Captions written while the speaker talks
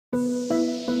So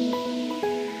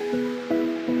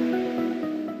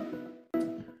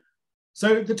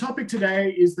the topic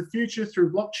today is the future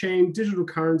through blockchain, digital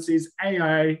currencies,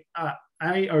 AI,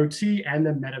 IoT, and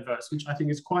the Metaverse, which I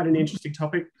think is quite an interesting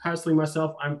topic. Personally,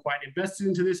 myself, I'm quite invested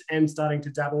into this and starting to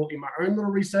dabble in my own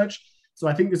little research. So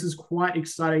I think this is quite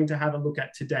exciting to have a look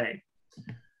at today.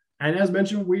 And as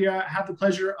mentioned, we have the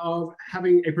pleasure of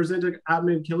having a presenter,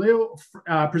 Ahmed Khalil,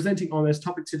 presenting on this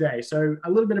topic today. So a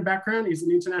little bit of background: he's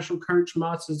an international coach,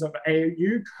 Masters of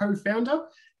AU co-founder,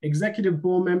 executive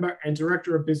board member, and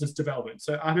director of business development.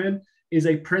 So Ahmed is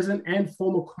a present and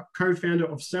former co-founder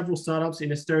of several startups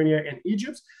in Estonia and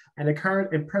Egypt, and a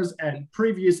current and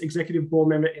previous executive board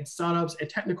member in startups and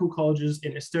technical colleges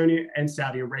in Estonia and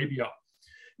Saudi Arabia.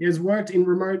 He has worked in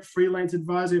remote freelance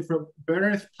advising for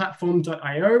birthplatform.io,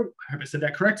 I hope I said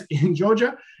that correct, in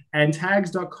Georgia, and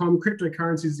tags.com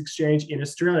cryptocurrencies exchange in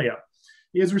Australia.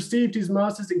 He has received his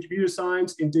master's in computer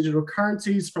science in digital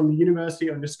currencies from the University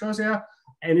of Nicosia,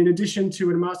 and in addition to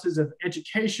a master's of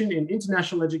education in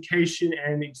international education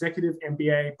and executive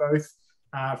MBA, both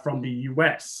from the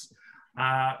US.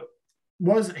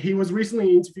 He was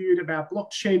recently interviewed about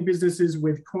blockchain businesses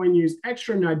with Coin News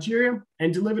Extra in Nigeria,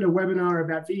 and delivered a webinar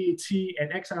about VAT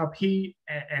and XRP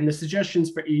and the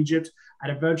suggestions for Egypt at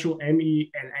a virtual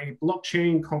MENA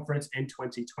blockchain conference in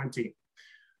 2020.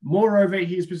 Moreover,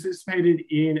 he has participated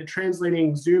in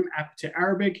translating Zoom app to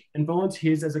Arabic and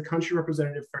volunteers as a country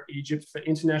representative for Egypt for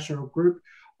International Group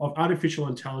of Artificial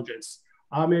Intelligence.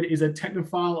 Ahmed is a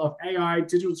technophile of AI,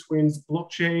 digital twins,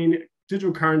 blockchain,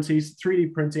 digital currencies,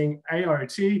 3D printing,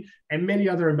 IoT, and many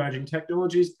other emerging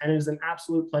technologies. And it is an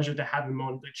absolute pleasure to have him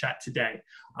on the chat today.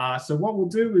 So what we'll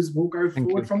do is we'll go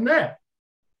forward from there.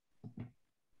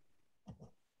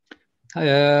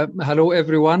 Hello,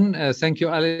 everyone. Thank you,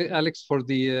 Alex, for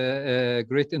the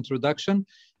great introduction.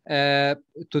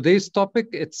 Today's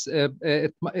topic,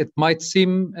 it might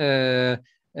seem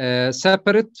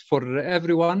separate for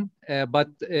everyone, but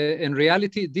in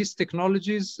reality, these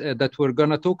technologies that we're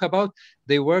going to talk about,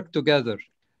 they work together.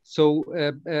 So,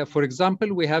 for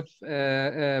example, we have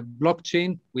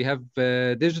blockchain, we have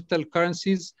digital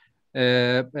currencies,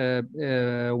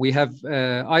 we have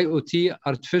IoT,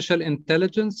 artificial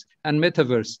intelligence, and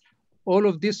metaverse. All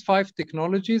of these 5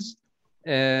 technologies,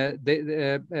 they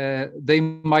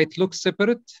might look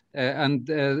separate, and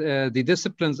the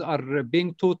disciplines are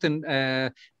being taught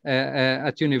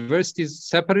at universities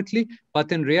separately,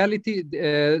 but in reality,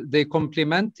 they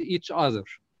complement each other.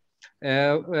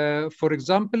 For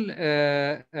example,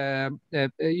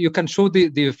 you can show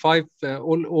the 5,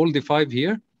 all the 5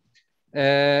 here.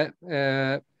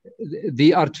 The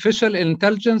artificial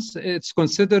intelligence, it's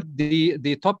considered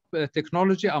the top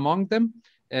technology among them.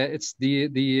 It's the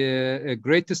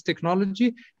greatest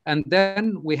technology, and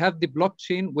then we have the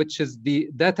blockchain, which is the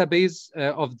database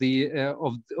of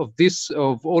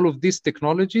all of these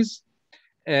technologies,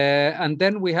 and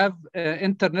then we have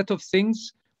Internet of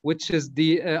Things, which is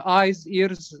the eyes,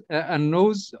 ears, and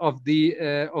nose of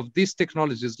these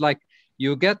technologies. Like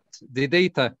you get the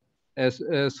data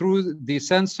through the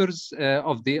sensors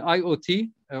of the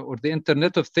IoT or the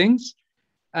Internet of Things.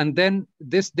 And then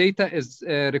this data is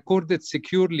recorded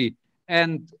securely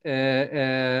and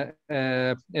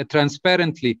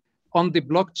transparently on the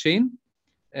blockchain,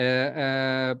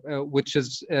 which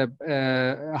is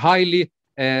highly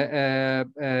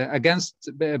against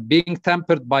being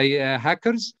tampered by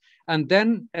hackers. And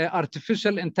then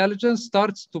artificial intelligence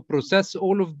starts to process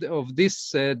all of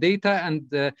this data and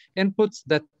inputs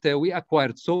that we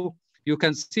acquired. So you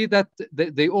can see that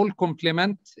they all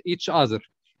complement each other.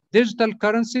 Digital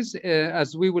currencies,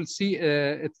 as we will see,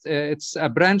 it's a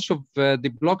branch of the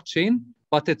blockchain,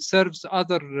 but it serves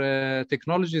other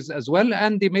technologies as well.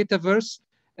 And the metaverse,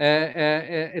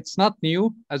 it's not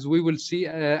new, as we will see,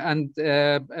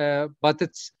 but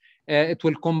it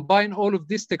will combine all of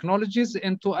these technologies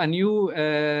into a new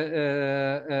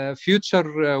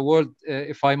future world,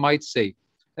 if I might say.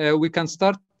 We can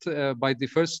start by the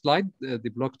first slide, the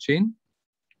blockchain.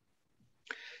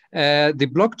 The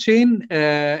blockchain,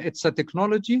 it's a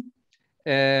technology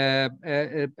that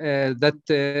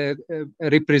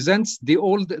represents the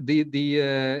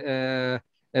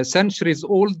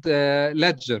centuries-old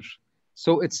ledger.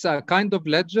 So it's a kind of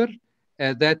ledger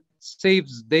that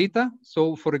saves data.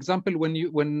 So, for example,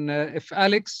 if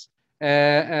Alex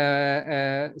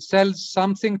sells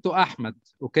something to Ahmed,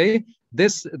 okay,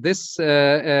 this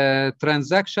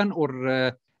transaction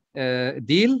or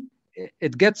deal,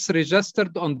 it gets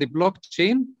registered on the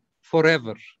blockchain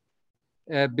forever,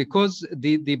 because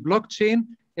the blockchain,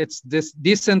 it's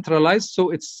decentralized,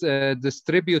 so it's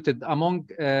distributed among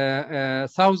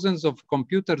thousands of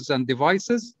computers and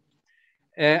devices,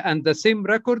 and the same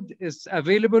record is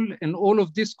available in all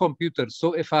of these computers.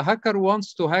 So if a hacker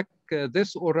wants to hack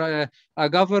this, or a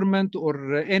government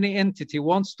or any entity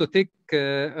wants to take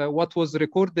what was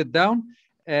recorded down,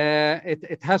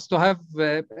 it has to have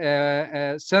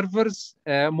servers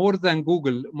more than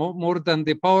Google, more than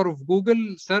the power of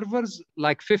Google servers,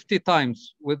 like 50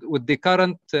 times with the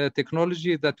current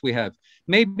technology that we have.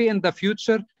 Maybe in the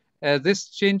future, this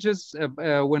changes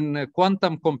when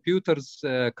quantum computers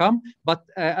come, but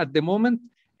at the moment,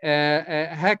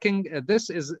 hacking this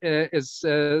is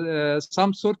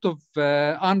some sort of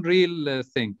unreal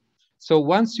thing. So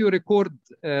once you record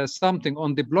something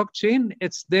on the blockchain,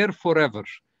 it's there forever.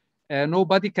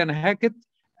 Nobody can hack it.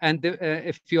 And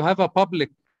if you have a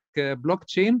public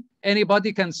blockchain,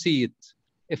 anybody can see it.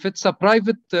 If it's a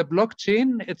private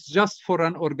blockchain, it's just for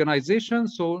an organization,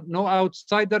 so no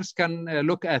outsiders can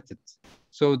look at it.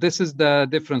 So this is the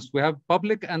difference. We have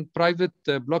public and private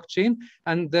blockchain,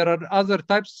 and there are other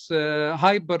types,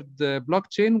 hybrid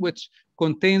blockchain, which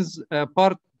contains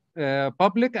part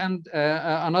public and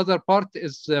another part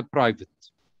is private.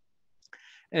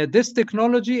 This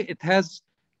technology, it has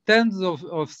tens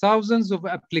of thousands of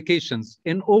applications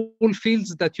in all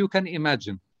fields that you can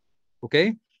imagine,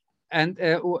 okay? And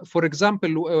for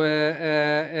example,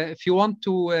 if you want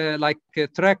to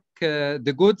track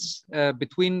the goods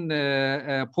between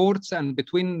ports and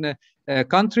between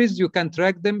countries, you can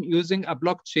track them using a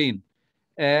blockchain.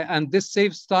 And this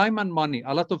saves time and money,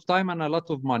 a lot of time and a lot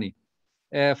of money.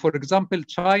 For example,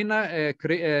 China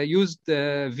used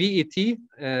VET,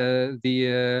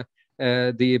 the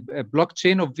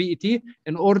blockchain of VET,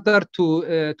 in order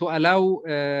to allow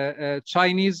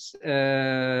Chinese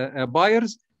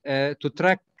buyers to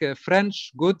track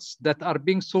French goods that are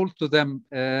being sold to them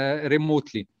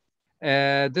remotely.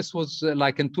 This was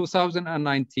like in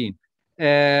 2019.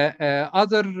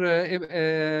 Other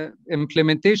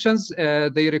implementations,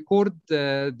 they record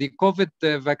the COVID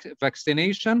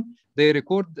vaccination. They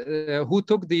record who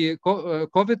took the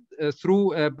COVID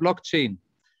through blockchain.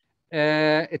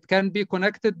 It can be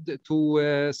connected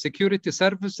to security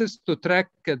services to track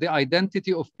the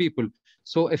identity of people.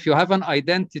 So if you have an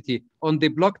identity on the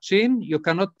blockchain, you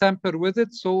cannot tamper with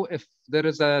it. So if there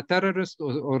is a terrorist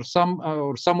or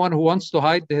someone who wants to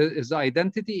hide his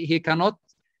identity, he cannot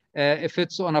if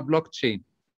it's on a blockchain.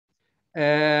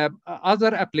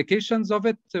 Other applications of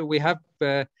it, we have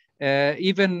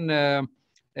even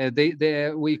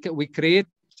we create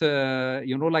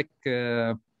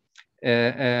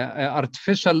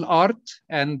artificial art,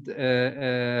 and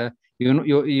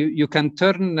you can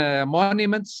turn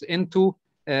monuments into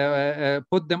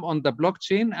put them on the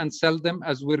blockchain and sell them,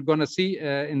 as we're going to see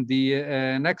in the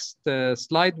next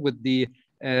slide with the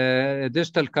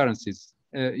digital currencies.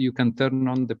 You can turn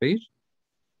on the page.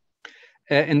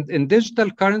 In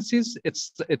digital currencies,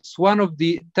 it's one of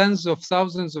the tens of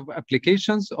thousands of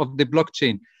applications of the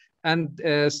blockchain. And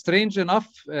strange enough,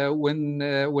 when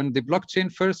the blockchain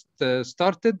first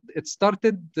started, it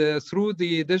started through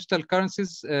the digital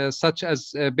currencies such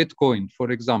as Bitcoin,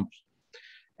 for example.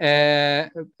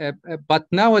 But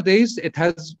nowadays, it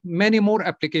has many more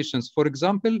applications. For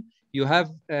example, you have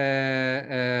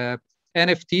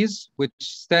NFTs, which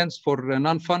stands for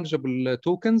non-fungible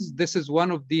tokens. This is one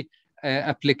of the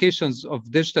applications of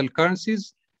digital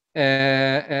currencies.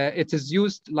 It is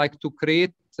used like to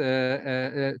create,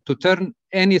 to turn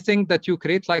anything that you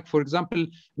create, like for example,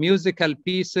 musical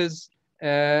pieces,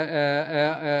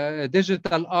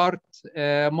 digital art,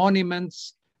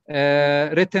 monuments,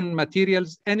 written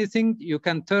materials, anything, you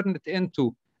can turn it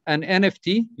into an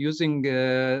NFT using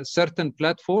certain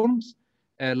platforms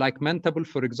like Mentable,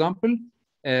 for example,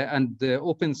 and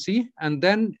OpenSea, and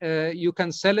then you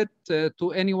can sell it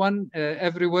to anyone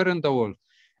everywhere in the world.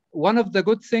 One of the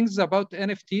good things about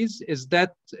NFTs is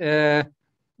that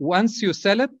once you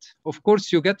sell it, of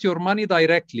course, you get your money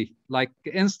directly, like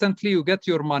instantly you get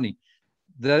your money.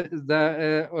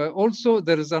 Also,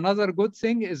 there is another good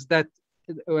thing is that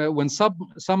when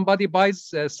somebody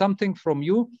buys something from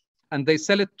you and they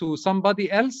sell it to somebody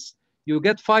else, you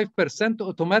get 5%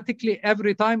 automatically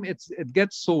every time it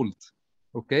gets sold.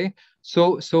 Okay,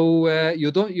 so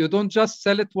you don't just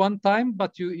sell it one time,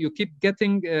 but you keep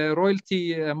getting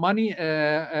royalty money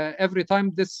every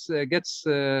time this gets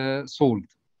sold.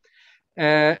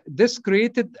 This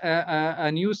created a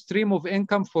new stream of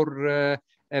income for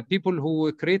people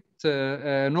who create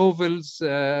novels,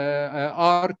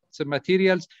 art,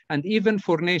 materials, and even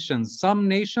for nations. Some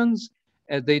nations,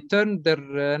 they turn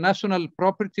their national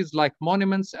properties like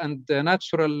monuments and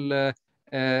natural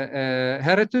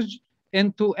heritage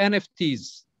into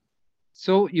NFTs.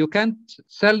 So you can't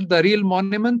sell the real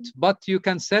monument, but you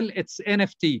can sell its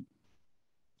NFT.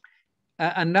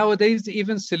 And nowadays,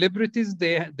 even celebrities,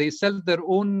 they sell their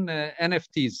own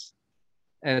NFTs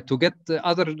to get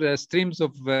other streams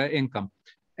of income.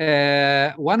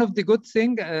 One of the good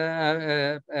things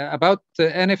about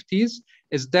NFTs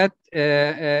is that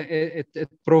it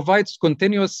provides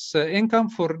continuous income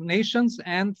for nations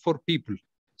and for people.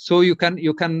 So you can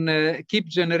keep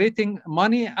generating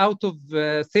money out of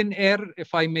thin air,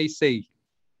 if I may say.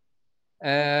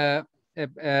 And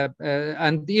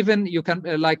even you can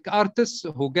like artists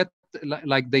who get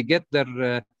they get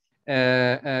their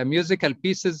musical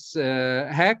pieces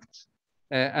hacked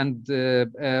and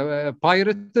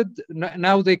pirated.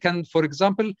 Now they can, for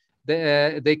example,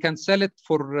 they can sell it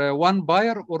for one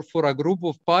buyer or for a group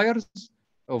of buyers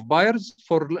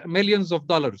for millions of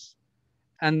dollars.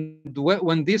 And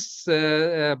when these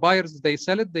buyers they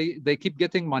sell it, they keep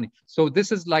getting money. So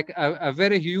this is like a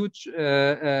very huge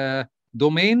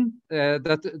domain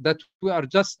that we are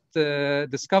just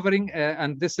discovering,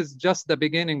 and this is just the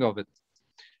beginning of it.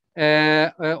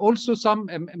 Also,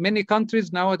 many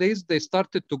countries nowadays, they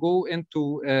started to go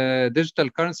into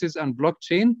digital currencies and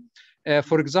blockchain.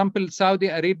 For example, Saudi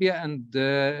Arabia and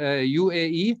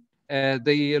UAE,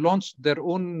 they launched their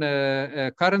own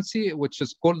currency, which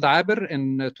is called Aber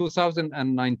in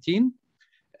 2019.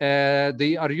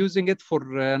 They are using it for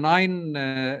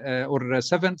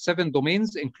 7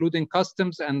 domains, including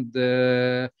customs and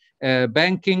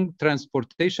banking,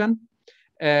 transportation.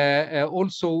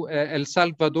 Also, El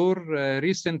Salvador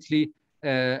recently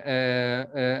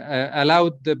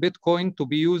allowed the Bitcoin to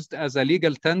be used as a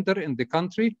legal tender in the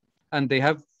country, and they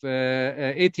have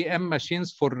ATM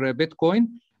machines for Bitcoin.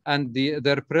 And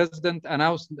their president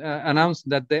announced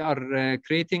that they are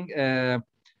creating a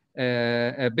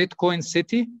Bitcoin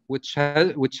city, which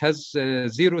has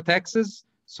 0 taxes,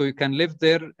 so you can live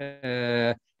there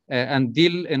and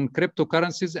deal in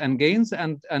cryptocurrencies and gains,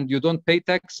 and you don't pay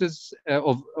taxes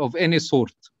of any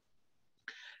sort.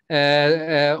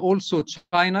 Also,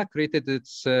 China created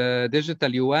its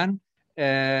digital yuan.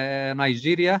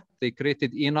 Nigeria, they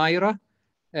created e-Naira.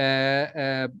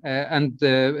 And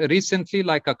recently,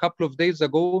 like a couple of days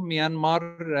ago, Myanmar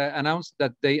announced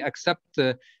that they accept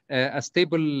a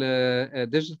stable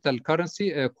digital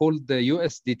currency called the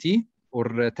USDT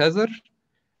or Tether.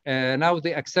 Now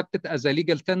they accept it as a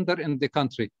legal tender in the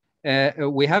country.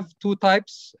 We have 2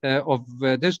 types of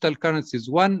digital currencies.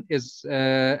 One is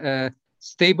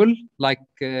stable, like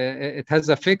it has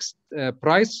a fixed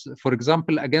price, for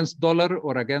example, against dollar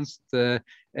or against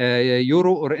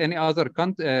euro or any other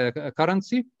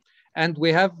currency. And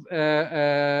we have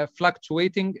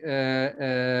fluctuating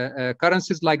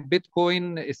currencies like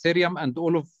Bitcoin, Ethereum, and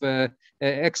all of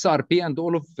XRP and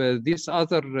all of these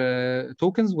other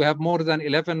tokens. We have more than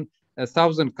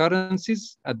 11,000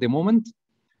 currencies at the moment.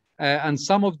 And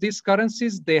some of these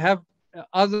currencies, they have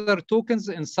other tokens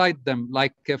inside them.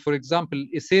 Like, for example,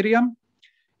 Ethereum,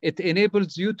 it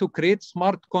enables you to create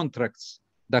smart contracts.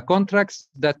 The contracts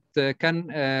that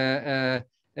can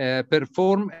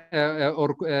perform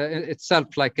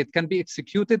itself, like it can be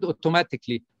executed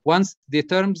automatically. Once the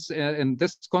terms in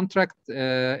this contract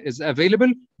is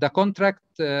available, the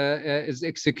contract is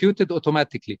executed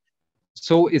automatically.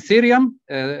 So Ethereum,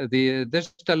 the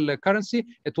digital currency,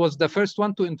 it was the first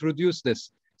one to introduce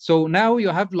this. So now you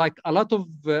have like a lot of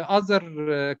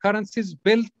other currencies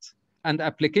built and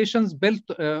applications built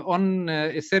on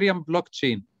Ethereum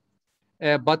blockchain.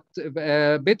 But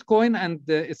Bitcoin and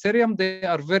Ethereum, they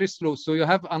are very slow. So you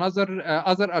have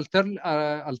other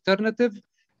alternative,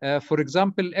 for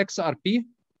example, XRP,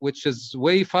 which is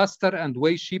way faster and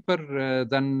way cheaper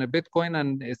than Bitcoin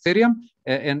and Ethereum.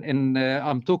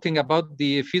 I'm talking about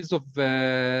the fees of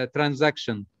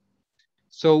transaction.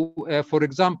 So, for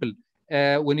example,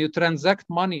 when you transact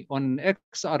money on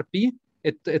XRP,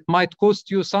 it might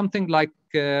cost you something like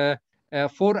 4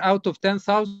 out of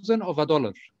 10,000 of a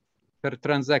dollar per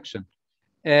transaction.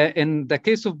 In the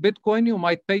case of Bitcoin, you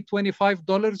might pay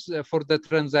 $25 for the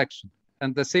transaction.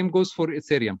 And the same goes for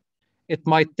Ethereum. It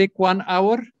might take 1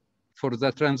 hour for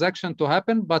the transaction to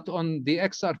happen, but on the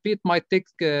XRP, it might take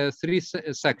 3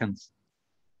 seconds.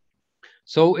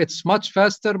 So it's much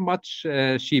faster, much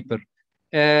cheaper.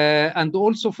 And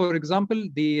also, for example,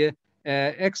 the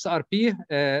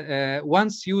XRP,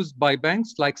 once used by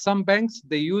banks, like some banks,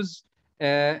 they use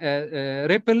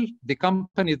Ripple, the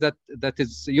company that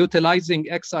is utilizing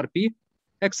XRP.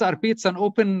 XRP, it's an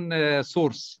open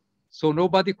source, so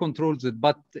nobody controls it.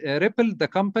 But Ripple, the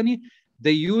company,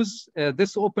 they use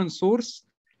this open source,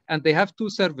 and they have 2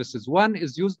 services. One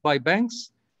is used by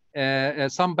banks,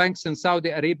 some banks in Saudi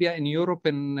Arabia, in Europe,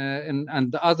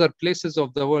 and other places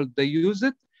of the world, they use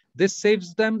it. This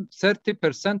saves them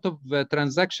 30% of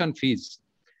transaction fees.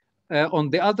 On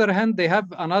the other hand, they have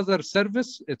another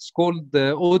service. It's called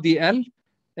ODL.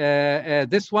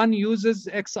 This one uses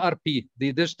XRP,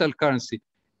 the digital currency.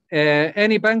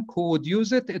 Any bank who would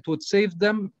use it, it would save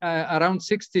them around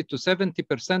 60 to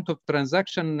 70% of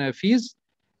transaction fees,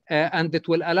 and it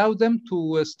will allow them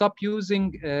to stop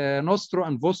using Nostro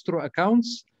and Vostro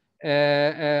accounts,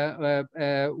 in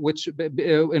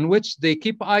which they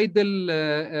keep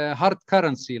idle hard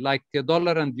currency like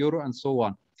dollar and euro and so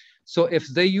on. So if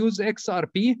they use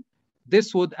XRP,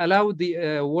 this would allow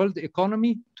the world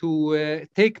economy to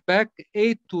take back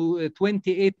 $8 to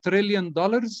 $28 trillion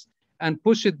and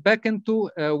push it back into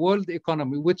world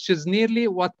economy, which is nearly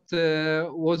what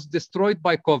was destroyed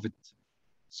by COVID.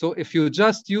 So if you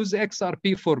just use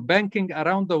XRP for banking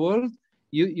around the world,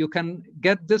 you can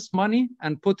get this money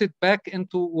and put it back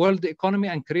into world economy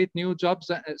and create new jobs.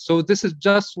 So this is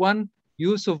just one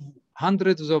use of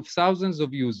hundreds of thousands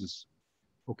of uses.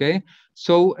 Okay,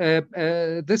 so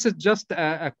this is just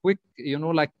a quick,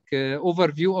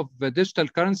 overview of digital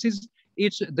currencies.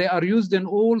 They are used in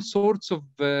all sorts of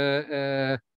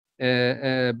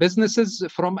businesses,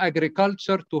 from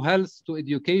agriculture to health to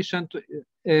education to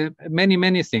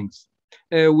many things.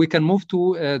 We can move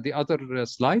to the other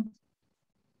slide.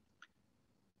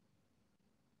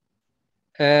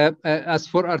 As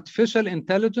for artificial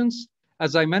intelligence,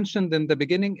 as I mentioned in the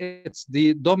beginning, it's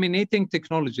the dominating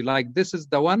technology. Like this is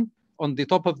the one on the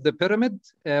top of the pyramid,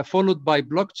 followed by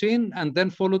blockchain, and then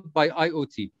followed by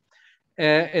IoT.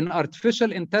 In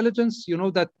artificial intelligence, you know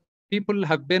that people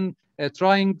have been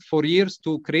trying for years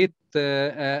to create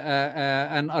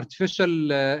an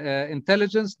artificial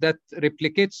intelligence that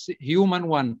replicates human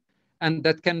one and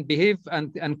that can behave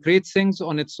and create things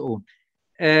on its own.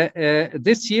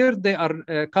 This year, they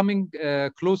are coming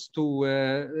close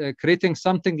to creating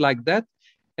something like that.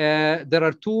 There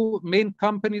are two main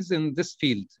companies in this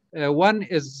field. One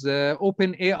is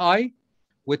OpenAI,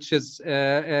 which is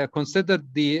considered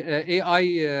the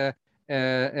AI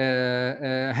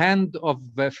hand of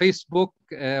Facebook,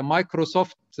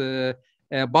 Microsoft,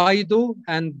 Baidu,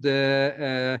 and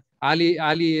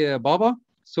Alibaba.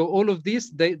 So all of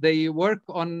these, they work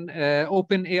on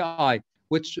OpenAI.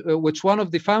 Which one of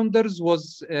the founders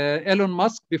was Elon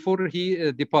Musk before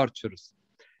he departures.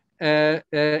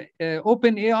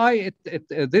 OpenAI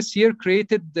this year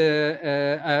created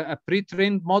a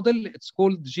pre-trained model. It's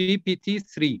called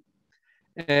GPT-3.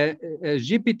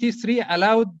 GPT-3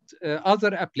 allowed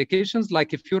other applications,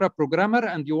 like if you're a programmer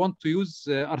and you want to use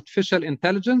artificial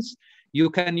intelligence, you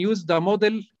can use the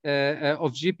model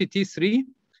of GPT-3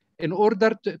 in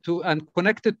order to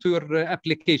connect it to your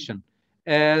application.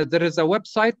 There is a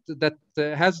website that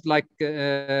has like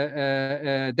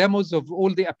demos of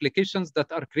all the applications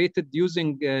that are created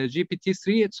using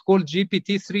GPT-3. It's called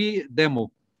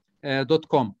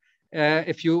gpt3demo.com.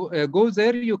 If you go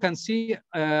there, you can see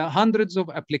hundreds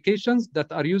of applications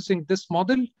that are using this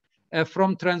model,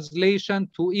 from translation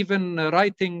to even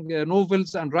writing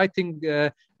novels and writing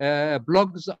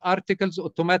blogs, articles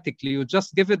automatically. You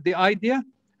just give it the idea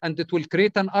and it will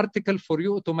create an article for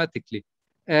you automatically.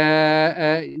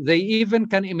 They even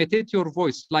can imitate your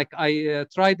voice. Like I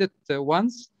tried it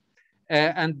once,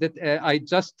 and I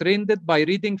just trained it by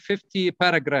reading 50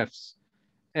 paragraphs.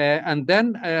 And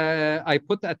then I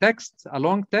put a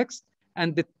long text,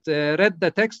 and it read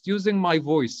the text using my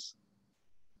voice,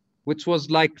 which was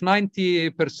like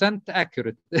 90%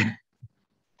 accurate.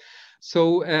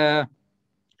 So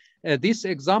these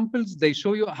examples, they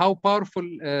show you how powerful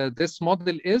this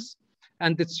model is.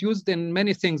 And it's used in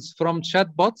many things, from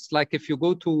chatbots. Like if you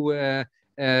go to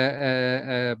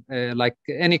like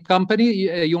any company,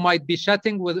 you might be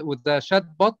chatting with the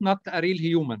chatbot, not a real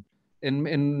human,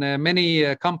 in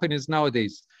many companies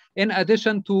nowadays. In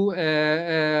addition to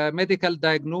medical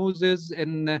diagnosis,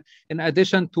 in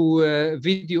addition to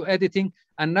video editing,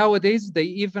 and nowadays they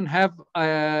even have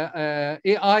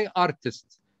AI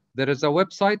artists. There is a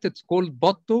website, it's called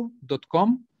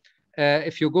botto.com.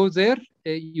 If you go there,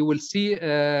 you will see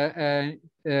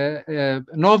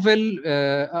novel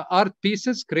art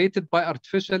pieces created by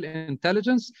artificial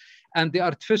intelligence, and the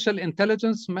artificial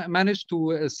intelligence managed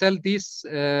to sell these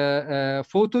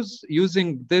photos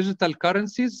using digital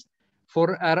currencies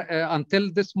for until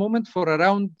this moment for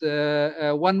around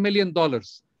 $1 million.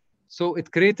 So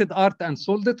it created art and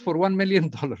sold it for $1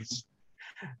 million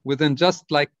within just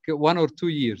like 1 or 2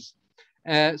 years.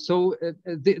 So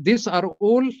these are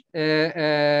all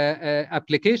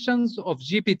applications of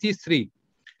GPT-3.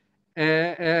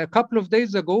 A couple of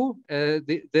days ago,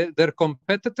 their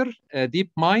competitor,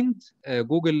 DeepMind,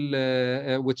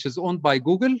 Google, which is owned by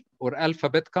Google or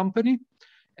Alphabet company,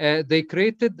 they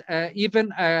created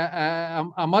even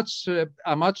a much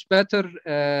better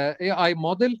AI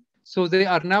model. So they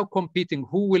are now competing.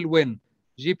 Who will win?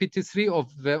 GPT-3 of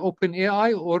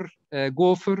OpenAI or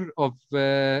Gopher of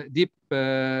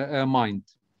DeepMind?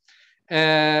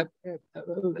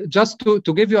 Just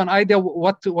to give you an idea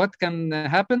what can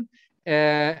happen,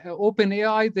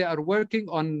 OpenAI, they are working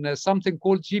on something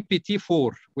called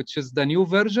GPT-4, which is the new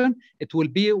version. It will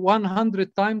be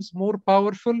 100 times more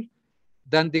powerful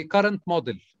than the current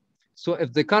model. So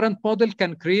if the current model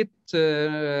can create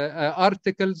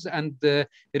articles and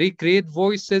recreate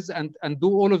voices and do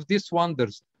all of these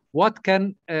wonders, what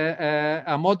can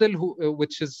a model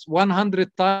which is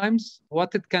 100 times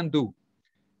what it can do?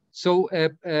 So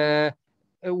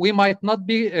we might not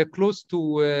be close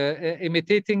to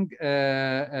imitating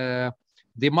the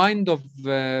mind of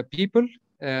people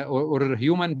or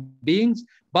human beings,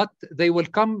 but they will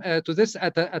come to this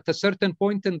at a certain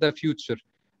point in the future.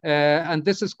 And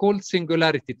this is called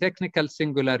singularity, technical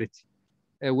singularity,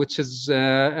 which is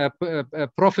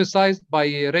prophesied by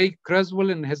Ray Kurzweil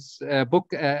in his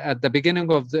book at the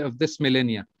beginning of this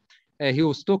millennia. He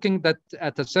was talking that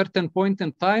at a certain point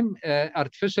in time,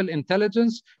 artificial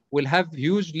intelligence will have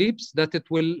huge leaps, that it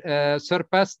will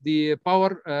surpass the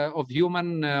power of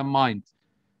human mind.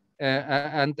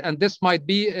 And this might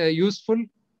be useful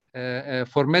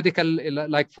for medical,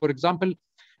 like for example,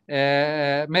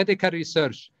 medical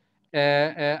research.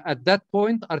 At that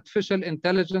point, artificial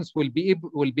intelligence will be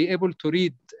able to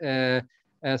read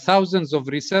thousands of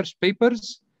research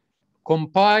papers,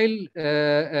 compile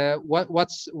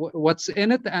what's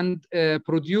in it, and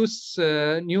produce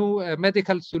new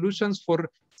medical solutions for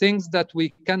things that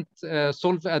we can't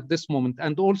solve at this moment.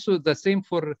 And also the same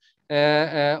for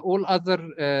all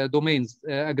other domains,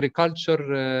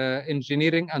 agriculture,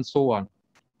 engineering, and so on.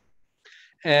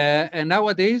 And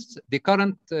nowadays, the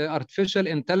current artificial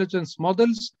intelligence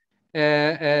models,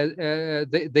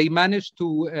 they manage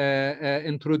to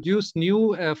introduce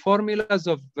new formulas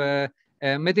of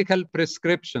medical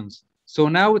prescriptions. So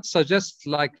now it suggests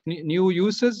like new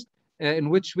uses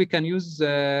in which we can use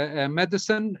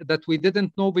medicine that we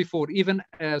didn't know before, even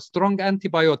strong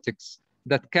antibiotics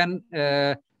that can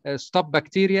stop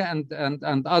bacteria and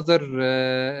other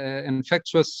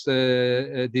infectious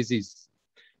disease.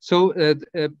 So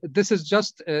this is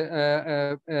just,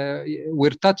 we're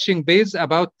touching base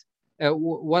about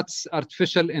what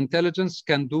artificial intelligence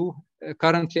can do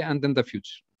currently and in the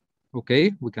future.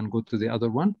 Okay, we can go to the other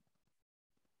one.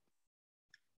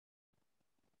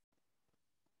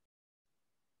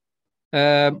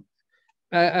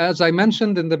 As I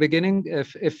mentioned in the beginning,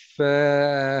 if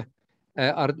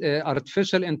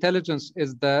artificial intelligence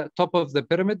is the top of the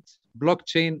pyramid,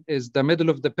 blockchain is the middle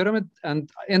of the pyramid, and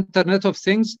Internet of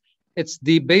Things, it's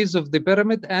the base of the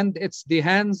pyramid, and it's the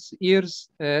hands, ears,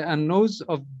 and nose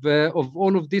of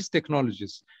all of these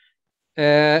technologies.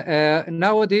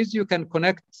 Nowadays, you can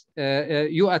connect,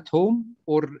 you at home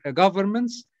or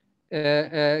governments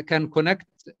can connect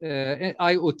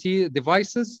IoT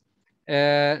devices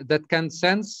that can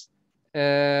sense,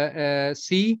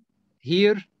 see,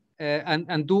 hear,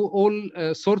 and do all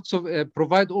sorts of,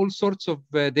 provide all sorts of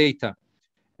data.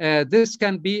 This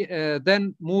can be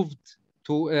then moved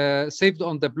to, saved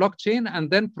on the blockchain and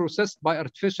then processed by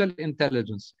artificial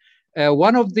intelligence.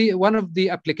 One of the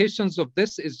applications of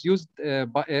this is used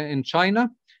in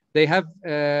China. They have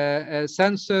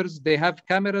sensors, they have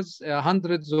cameras,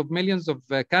 hundreds of millions of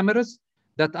cameras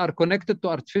that are connected to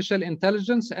artificial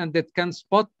intelligence, and it can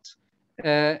spot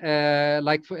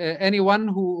like anyone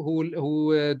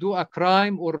who do a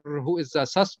crime or who is a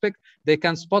suspect. They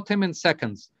can spot him in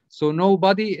seconds. So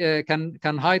nobody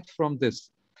can hide from this.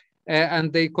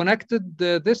 And they connected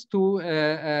this to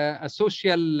a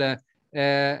social,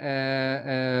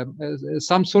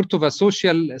 some sort of a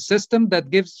social system that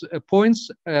gives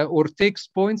points or takes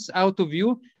points out of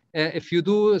you if you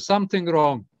do something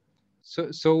wrong.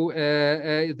 So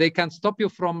they can stop you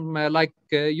from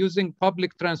using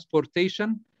public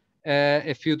transportation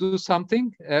if you do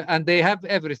something, and they have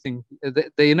everything.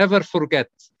 They never forget.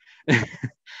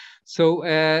 So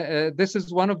this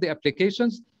is one of the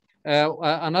applications.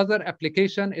 Another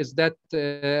application is that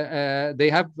they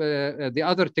have the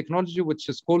other technology, which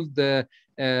is called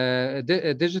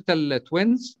digital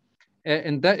twins.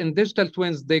 In digital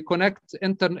twins, they connect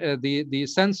the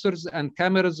sensors and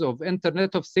cameras of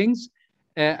Internet of Things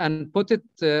and put it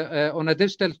on a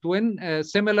digital twin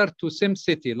similar to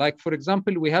SimCity. Like, for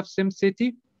example, we have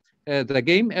SimCity, the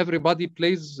game. Everybody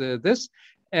plays this.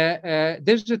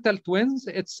 Digital twins,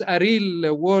 it's a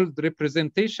real world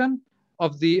representation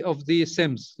of the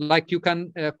Sims. Like, you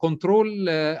can control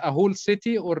a whole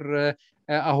city or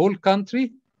a whole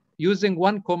country using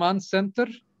one command center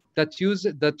that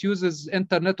uses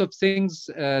Internet of Things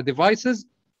devices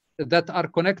that are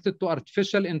connected to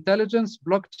artificial intelligence,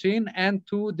 blockchain, and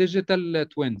to digital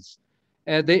twins.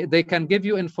 They can give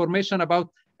you information about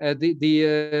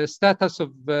the status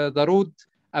of the road,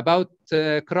 about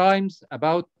crimes,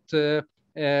 about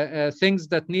things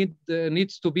that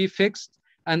needs to be fixed.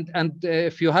 And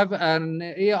if you have an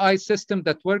AI system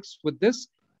that works with this,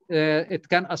 it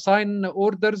can assign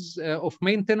orders of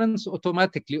maintenance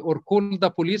automatically or call the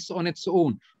police on its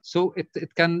own. So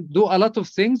it can do a lot of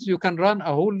things. You can run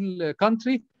a whole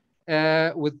country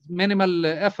with minimal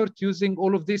effort using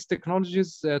all of these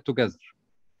technologies together.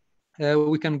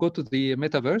 We can go to the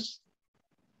metaverse.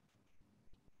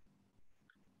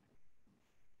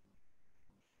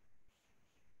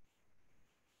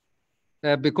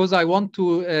 Because I want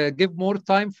to give more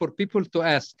time for people to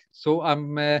ask. So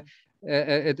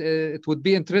it would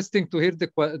be interesting to hear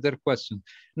their question.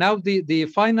 Now, the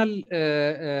final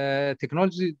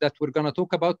technology that we're going to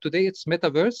talk about today, it's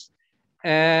metaverse.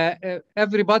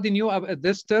 Everybody knew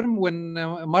this term when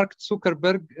Mark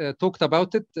Zuckerberg talked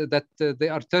about it, that they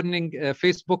are turning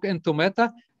Facebook into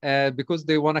Meta because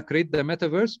they want to create the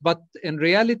metaverse. But in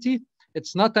reality,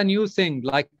 it's not a new thing.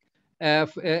 Like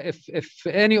if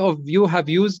any of you have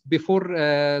used before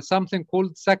something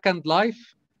called Second Life,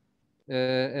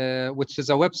 which is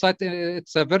a website,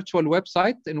 it's a virtual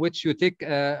website in which you take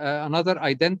another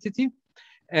identity.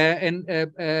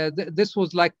 This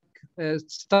was like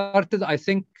started, I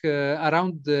think,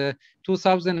 around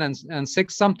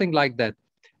 2006, something like that.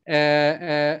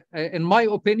 In my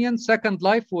opinion, Second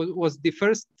Life was the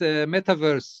first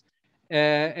metaverse.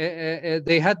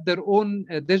 They had their own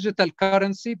digital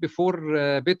currency before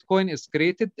Bitcoin is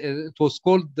created. It was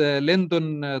called the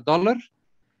Linden dollar.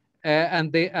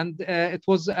 And it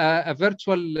was a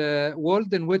virtual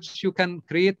world in which you can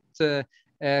create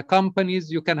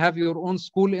companies, you can have your own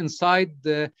school inside,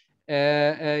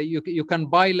 you can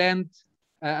buy land.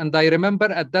 And I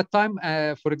remember at that time,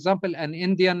 for example, an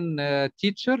Indian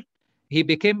teacher, he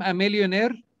became a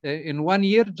millionaire in 1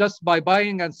 year just by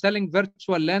buying and selling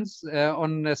virtual lands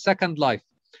on Second Life.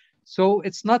 So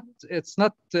it's not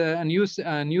a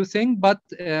new thing, but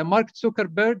Mark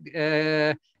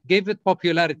Zuckerberg gave it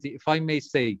popularity, if I may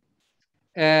say.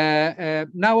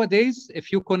 Nowadays,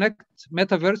 if you connect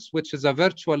metaverse, which is a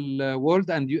virtual world,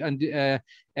 and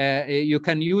you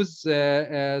can use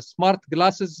smart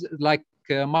glasses like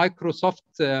Microsoft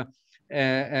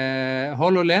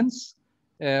HoloLens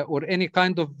or any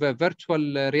kind of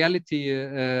virtual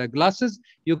reality glasses,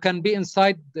 you can be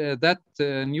inside that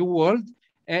new world.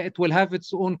 It will have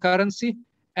its own currency.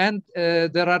 And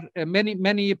there are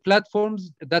many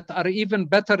platforms that are even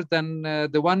better than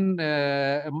the one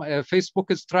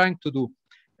Facebook is trying to do.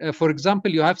 For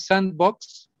example, you have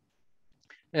Sandbox.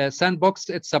 Sandbox,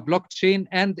 it's a blockchain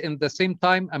and in the same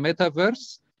time a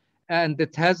metaverse. And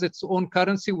it has its own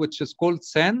currency, which is called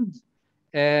Sand.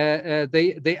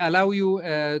 They allow you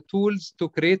tools to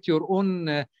create your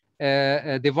own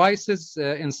devices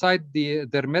inside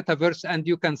their metaverse, and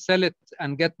you can sell it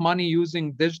and get money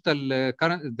using their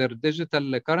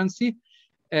digital currency.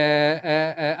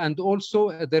 And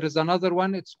also there is another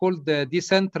one, it's called the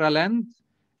Decentraland,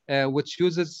 which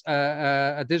uses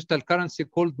a digital currency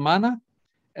called Mana.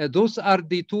 Those are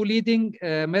the two leading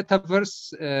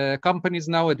metaverse companies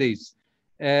nowadays.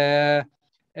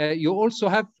 You also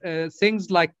have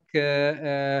things like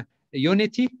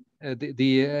Unity,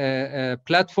 the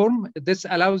platform. This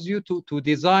allows you to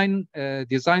design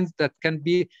designs that can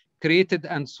be created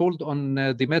and sold on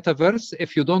the metaverse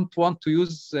if you don't want to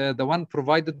use the one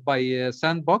provided by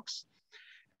Sandbox.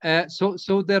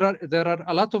 So there are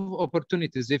a lot of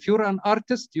opportunities. If you're an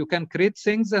artist, you can create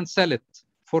things and sell it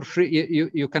for free.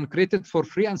 You can create it for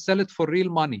free and sell it for real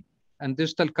money and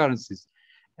digital currencies.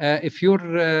 If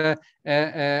you're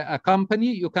a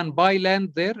company, you can buy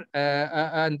land there.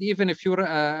 And even if you're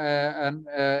an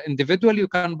individual, you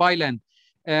can buy land.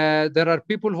 There are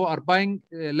people who are buying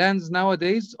lands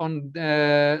nowadays on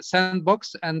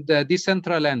Sandbox and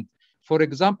Decentraland. For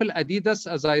example, Adidas,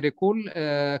 as I recall,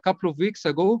 a couple of weeks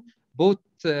ago, bought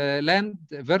land,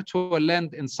 virtual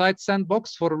land inside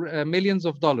Sandbox for millions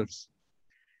of dollars.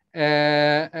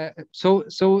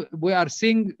 So we are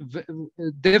seeing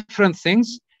different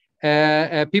things.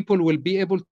 People will be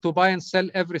able to buy and sell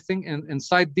everything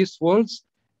inside these worlds.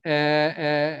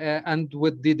 And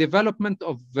with the development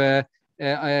of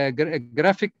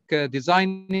graphic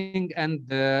designing and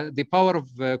the power of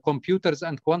computers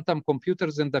and quantum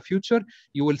computers in the future,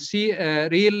 you will see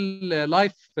real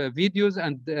life videos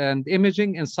and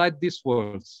imaging inside these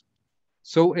worlds.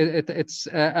 So it's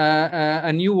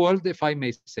a new world, if I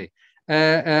may say.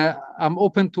 I'm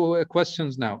open to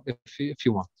questions now if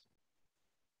you want.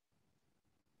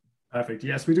 Perfect.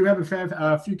 Yes, we do have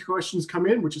a few questions come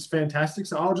in, which is fantastic.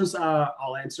 So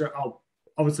I'll answer. I'll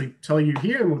obviously tell you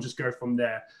here, and we'll just go from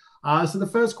there. So the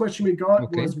first question we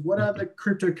got was, what are the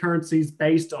cryptocurrencies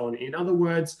based on? In other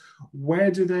words,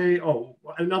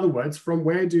 from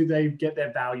where do they get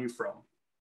their value from?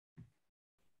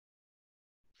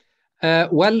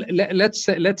 Well, let's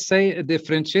say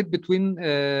differentiate between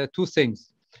two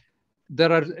things.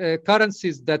 There are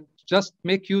currencies that just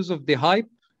make use of the hype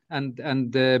and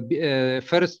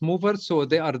first movers, so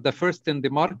they are the first in the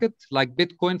market, like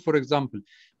Bitcoin, for example.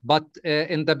 But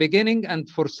in the beginning and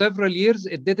for several years,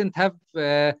 it didn't have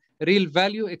real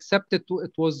value, except it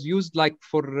was used like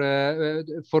for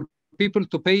people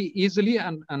to pay easily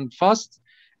and fast,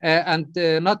 and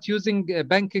not using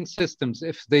banking systems.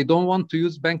 If they don't want to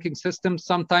use banking systems,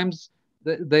 sometimes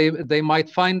they might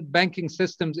find banking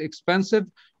systems expensive,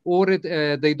 or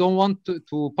they don't want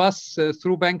to pass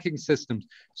through banking systems.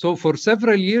 So for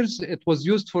several years, it was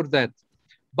used for that.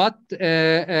 But in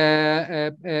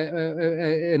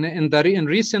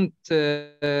recent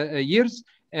years,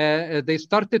 they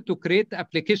started to create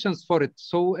applications for it.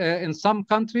 So in some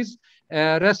countries,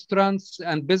 restaurants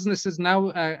and businesses now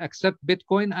accept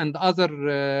Bitcoin and other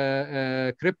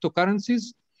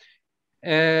cryptocurrencies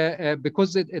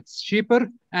because it's cheaper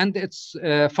and it's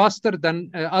faster than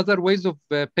other ways of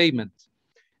payment.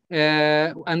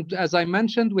 And as I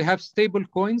mentioned, we have stable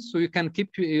coins, so you can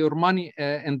keep your money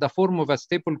in the form of a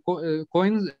stable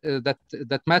coin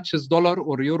that matches dollar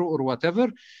or euro or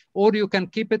whatever, or you can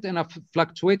keep it in a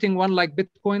fluctuating one like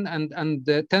Bitcoin and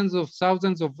tens of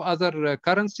thousands of other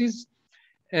currencies.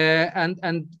 This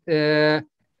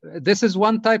is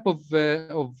one type of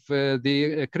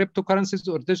the cryptocurrencies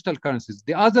or digital currencies.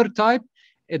 The other type,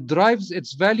 it derives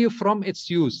its value from its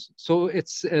use. So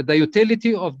it's the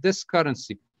utility of this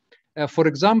currency. For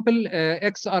example,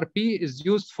 XRP is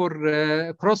used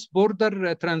for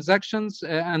cross-border transactions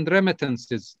and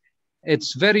remittances.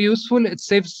 It's very useful. It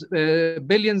saves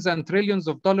billions and trillions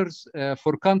of dollars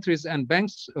for countries and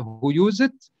banks who use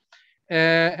it.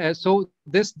 So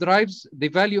this drives the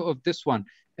value of this one.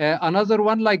 Another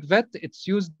one like VET, it's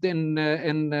used in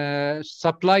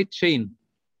supply chain.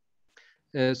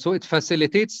 So it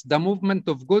facilitates the movement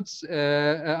of goods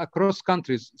across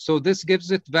countries. So this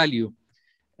gives it value.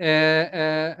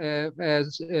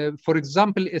 For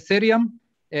example, Ethereum,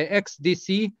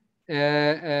 XDC,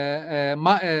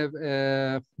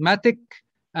 Matic,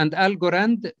 and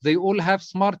Algorand, they all have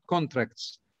smart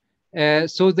contracts.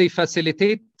 So they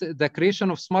facilitate the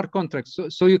creation of smart contracts.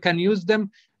 So you can use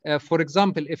them. For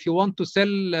example, if you want to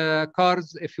sell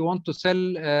cars, if you want to sell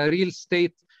real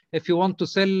estate, if you want to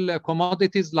sell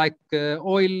commodities like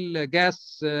oil,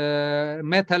 gas,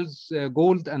 metals,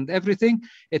 gold, and everything,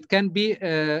 it can be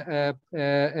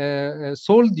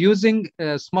sold using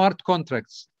smart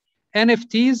contracts.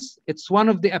 NFTs, it's one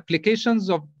of the applications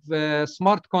of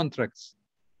smart contracts.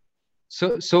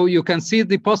 So you can see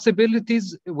the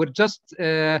possibilities. We're just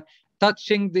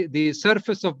touching the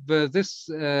surface of this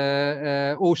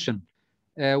ocean.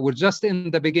 We're just in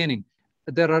the beginning.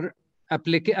 There are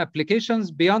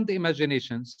applications beyond the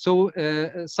imagination. So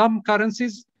some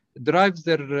currencies derives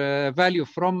their value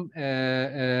from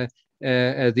the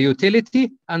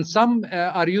utility, and some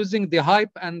are using the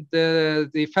hype and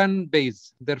the fan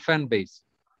base, their fan base.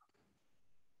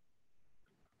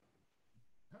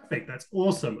 Perfect. That's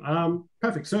awesome.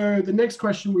 Perfect. So the next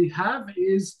question we have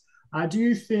is, do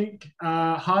you think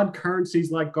hard currencies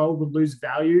like gold will lose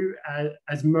value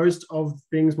as most of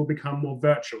things will become more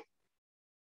virtual?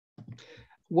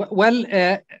 Well,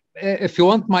 if you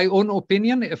want my own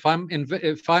opinion, if I'm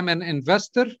an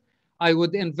investor, I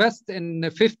would invest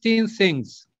in 15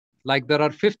 things. Like there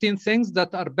are 15 things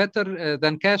that are better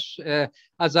than cash.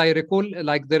 As I recall,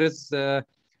 like there is a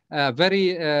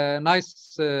very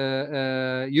nice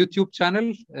YouTube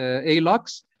channel,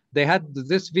 ALOX. They had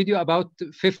this video about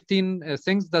 15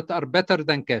 things that are better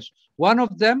than cash. One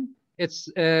of them, it's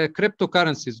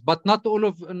cryptocurrencies, but not all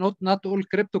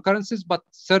cryptocurrencies, but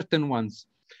certain ones.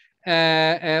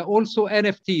 Also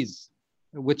NFTs,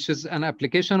 which is an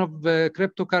application of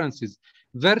cryptocurrencies.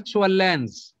 Virtual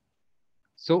lands.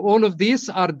 So all of these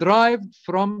are derived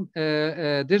from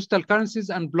digital currencies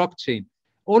and blockchain.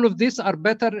 All of these are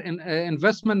better in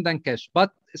investment than cash,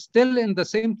 but still in the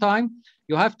same time,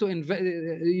 you have to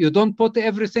you don't put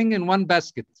everything in one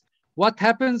basket. What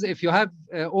happens if you have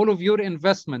all of your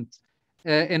investment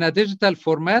in a digital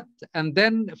format, and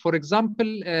then, for example,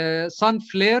 sun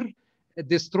flare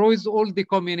destroys all the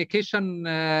communication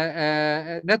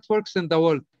networks in the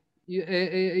world?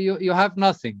 You have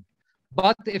nothing.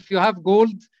 But if you have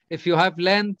gold, if you have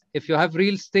land, if you have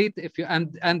real estate, if you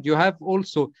and you have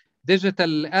also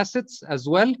digital assets as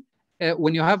well,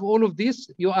 when you have all of these,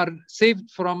 you are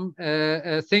saved from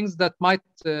things that might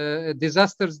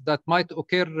disasters that might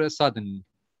occur suddenly.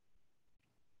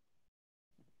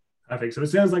 Perfect. So it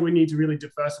sounds like we need to really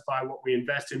diversify what we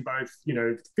invest in, both,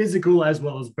 physical as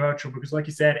well as virtual, because like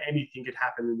you said, anything could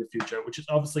happen in the future, which is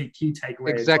obviously key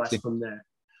takeaway advice from there.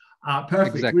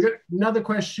 Perfect. Exactly. We got another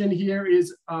question here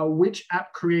is, which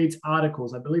app creates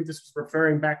articles? I believe this was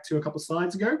referring back to a couple of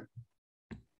slides ago.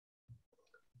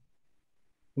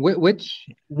 Which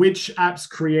apps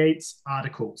creates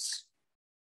articles?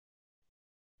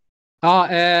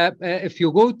 If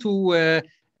you go to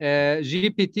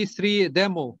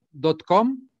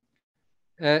gpt3demo.com,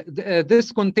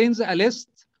 this contains a list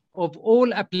of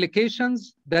all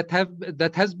applications that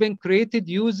has been created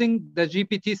using the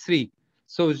GPT-3.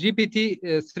 So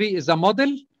GPT-3 is a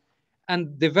model,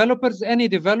 and any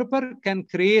developer can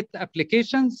create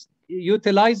applications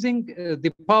utilizing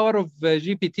the power of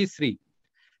GPT-3.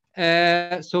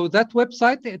 So that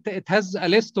website, it has a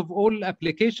list of all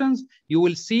applications. You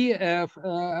will see,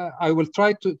 I will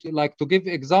try to give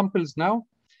examples now.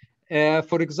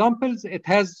 For examples, it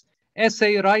has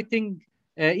essay writing,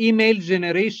 email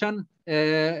generation,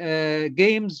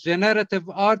 games, generative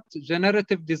art,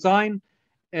 generative design,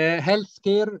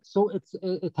 healthcare. So it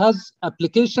has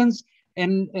applications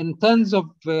in tons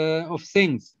of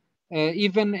things,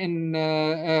 even in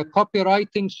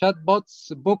copywriting,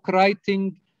 chatbots, book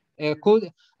writing, code.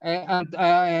 And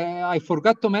I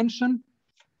forgot to mention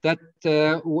that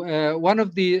one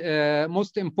of the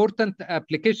most important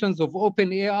applications of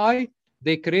OpenAI,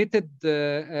 they created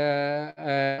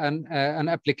an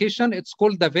application. It's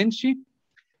called DaVinci.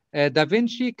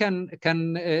 DaVinci can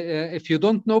if you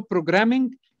don't know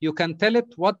programming, you can tell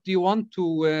it what you want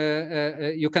to.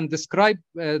 You can describe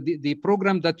the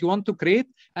program that you want to create,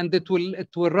 and it will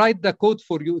write the code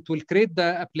for you. It will create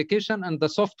the application and the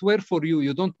software for you.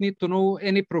 You don't need to know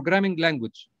any programming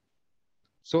language.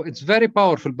 So it's very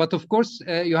powerful, but of course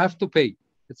you have to pay.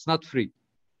 It's not free.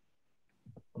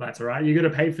 Well, that's all right. You're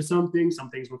going to pay for something. Some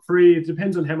things were free. It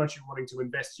depends on how much you're wanting to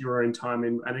invest your own time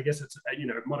in. And I guess it's a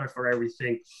motto for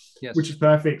everything, yes. Which is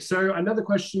perfect. So another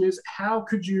question is, how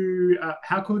could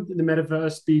the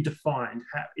metaverse be defined?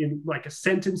 In like a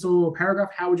sentence or a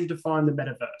paragraph, how would you define the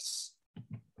metaverse?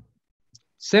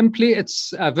 Simply,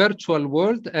 it's a virtual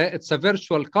world. It's a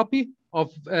virtual copy of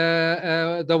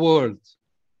the world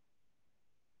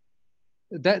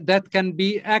that can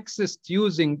be accessed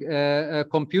using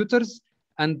computers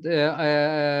and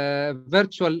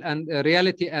virtual and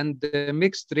reality and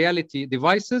mixed reality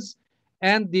devices,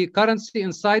 and the currency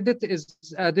inside it is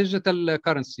a digital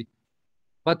currency,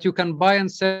 but you can buy and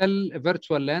sell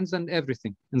virtual lands and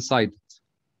everything inside it.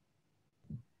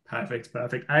 Perfect.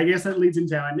 I guess that leads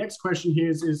into our next question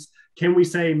here is can we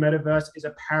say metaverse is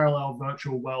a parallel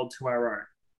virtual world to our own?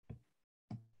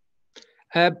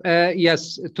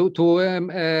 Yes, to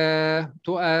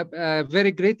a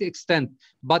very great extent.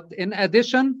 But in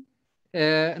addition,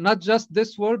 not just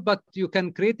this world, but you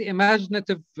can create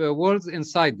imaginative worlds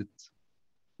inside it,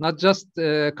 not just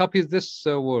copy this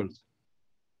world.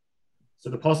 So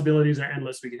the possibilities are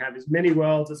endless. We can have as many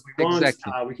worlds as we want.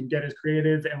 Exactly. We can get as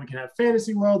creative, and we can have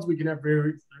fantasy worlds. We can have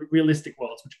very realistic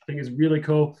worlds, which I think is really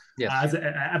cool. Yes. As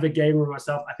a gamer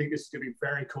myself, I think this is going to be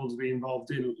very cool to be involved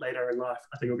in later in life.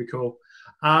 I think it'll be cool.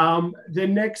 The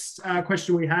next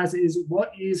question we have is,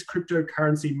 what is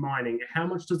cryptocurrency mining? How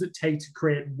much does it take to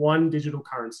create one digital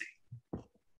currency?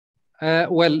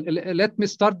 Well, let me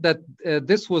start that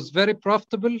this was very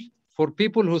profitable for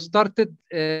people who started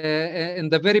in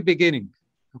the very beginning,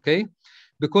 okay?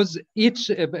 Because each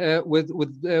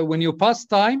when you pass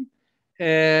time,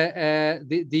 the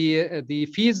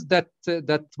fees that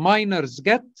miners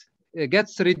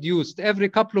gets reduced every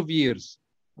couple of years,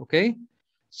 okay?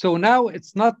 So now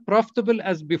it's not profitable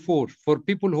as before for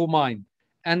people who mine,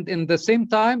 and in the same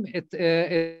time it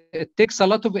takes a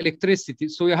lot of electricity.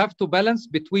 So you have to balance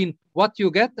between what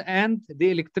you get and the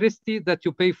electricity that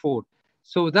you pay for.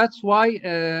 So that's why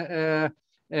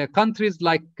countries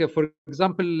like, for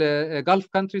example, Gulf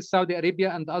countries, Saudi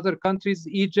Arabia and other countries,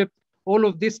 Egypt, all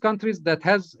of these countries that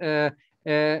has a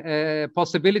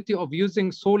possibility of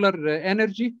using solar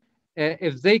energy,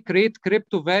 if they create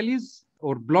crypto values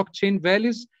or blockchain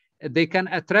values, they can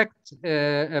attract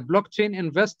blockchain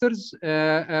investors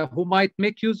who might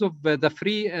make use of the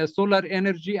free solar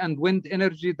energy and wind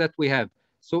energy that we have.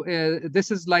 So this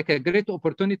is like a great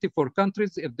opportunity for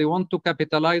countries if they want to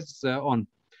capitalize on.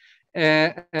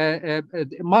 There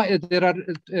are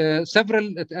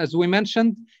several, as we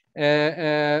mentioned,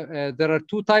 there are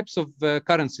two types of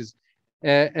currencies.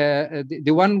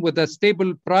 The one with a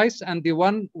stable price and the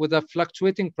one with a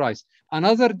fluctuating price.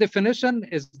 Another definition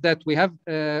is that we have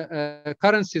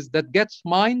currencies that gets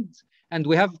mined, and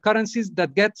we have currencies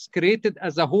that gets created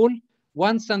as a whole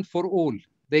once and for all.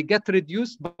 They get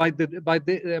reduced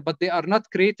but they are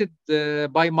not created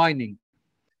by mining.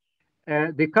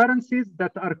 The currencies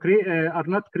that are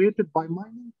not created by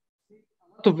mining take a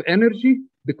lot of energy,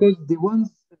 because the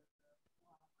ones,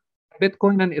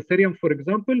 Bitcoin and Ethereum, for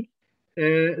example,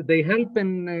 they help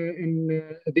in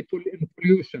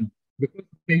pollution, because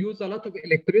they use a lot of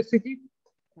electricity,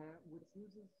 which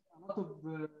uses a lot of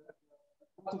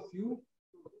fuel,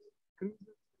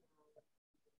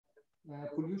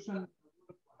 pollution.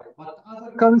 But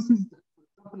other currencies, for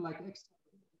example, like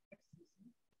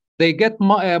they get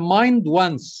mined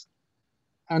once,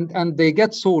 and they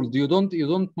get sold. You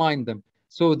don't mine them,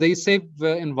 so they save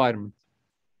environment.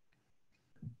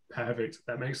 Perfect.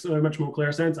 That makes so much more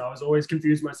clear sense. I was always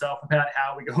confused myself about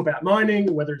how we go about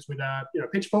mining, whether it's with a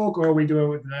pitchfork or we do it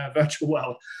with a virtual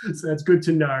well. So that's good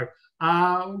to know.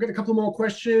 We'll get a couple more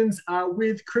questions.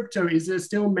 With crypto, is there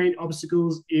still main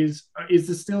obstacles? With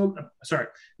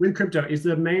crypto, is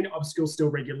the main obstacle still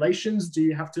regulations? Do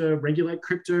you have to regulate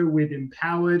crypto with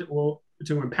empowered or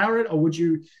to empower it, or would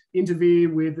you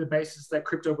intervene with the basis that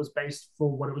crypto was based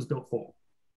for what it was built for?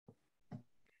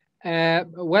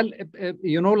 Well,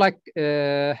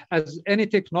 as any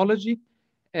technology,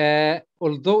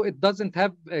 although it doesn't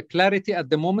have clarity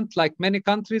at the moment, like many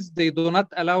countries, they do not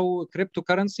allow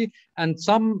cryptocurrency, and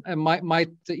some might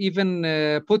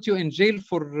even put you in jail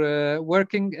for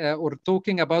working or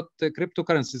talking about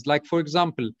cryptocurrencies. Like, for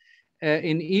example,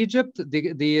 in Egypt,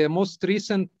 the most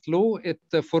recent law, it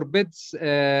forbids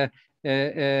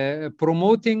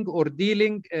promoting or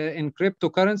dealing in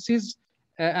cryptocurrencies,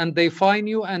 and they fine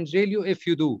you and jail you if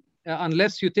you do,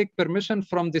 unless you take permission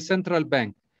from the central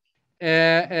bank.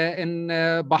 In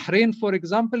Bahrain, for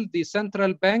example, the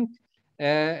central bank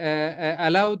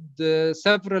allowed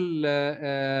several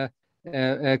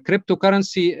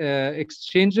cryptocurrency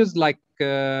exchanges like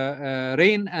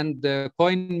Rain and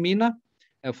CoinMina,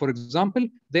 for example.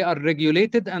 They are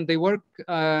regulated and they work in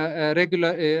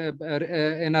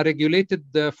a regulated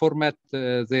format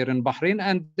there in Bahrain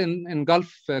and in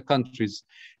Gulf countries.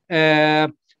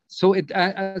 So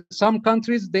some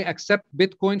countries, they accept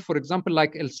Bitcoin, for example,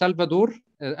 like El Salvador,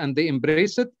 and they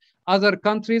embrace it. Other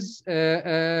countries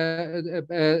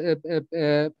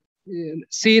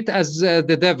see it as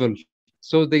the devil.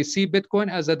 So they see Bitcoin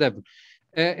as a devil.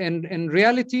 In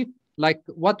reality, like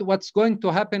what's going to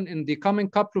happen in the coming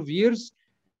couple of years,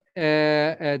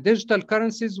 digital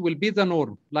currencies will be the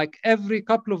norm. Like every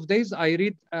couple of days, I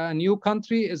read a new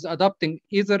country is adopting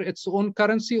either its own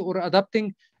currency or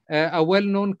adopting a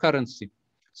well-known currency.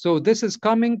 So this is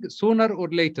coming sooner or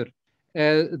later.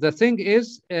 The thing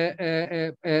is,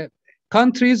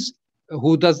 countries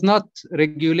who does not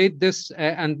regulate this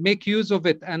and make use of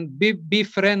it and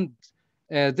befriend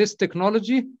this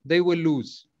technology, they will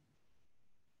lose.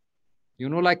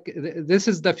 This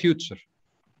is the future.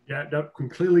 Yeah, no,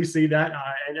 completely see that.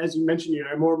 And as you mentioned,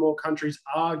 more and more countries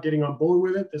are getting on board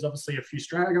with it. There's obviously a few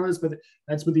stragglers, but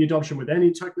that's with the adoption with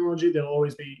any technology. There'll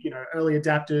always be, early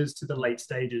adapters to the late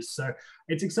stages. So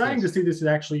it's exciting to see this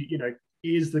actually,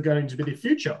 is going to be the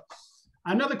future.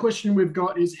 Another question we've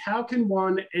got is, how can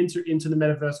one enter into the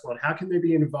metaverse world? How can they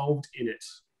be involved in it?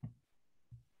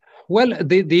 Well,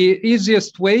 the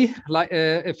easiest way, like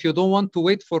if you don't want to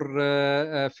wait for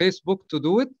Facebook to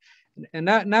do it, and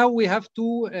now we have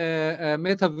two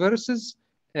metaverses.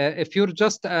 If you're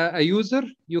just a user,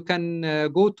 you can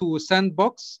go to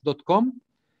sandbox.com.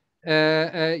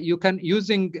 You can,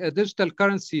 using digital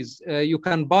currencies, you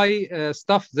can buy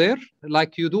stuff there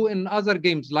like you do in other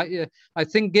games. Like I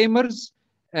think gamers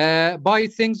buy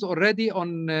things already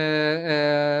on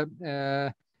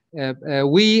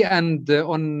Wii and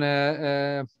on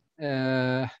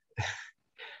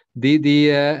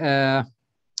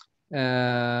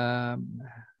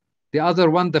the other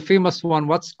one, the famous one,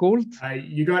 what's called?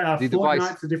 You got Fortnite,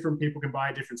 device. So different people can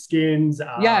buy different skins.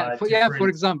 For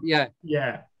example,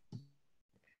 yeah.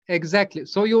 Exactly.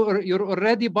 So you're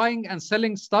already buying and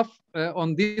selling stuff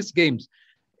on these games.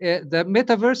 The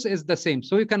metaverse is the same.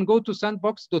 So you can go to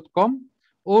sandbox.com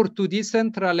or to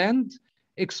Decentraland,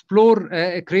 explore,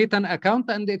 create an account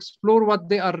and explore what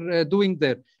they are doing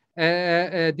there.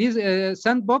 These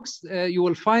Sandbox, you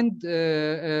will find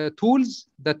tools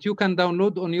that you can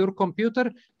download on your computer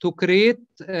to create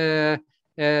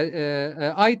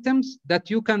items that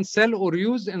you can sell or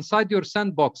use inside your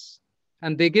sandbox.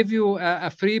 And they give you a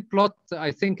free plot,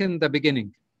 I think, in the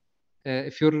beginning.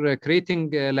 if you're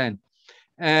creating land.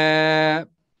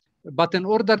 But in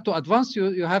order to advance,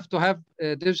 you have to have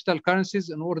digital currencies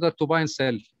in order to buy and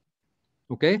sell.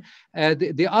 Okay.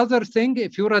 The other thing,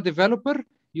 if you're a developer,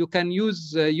 you can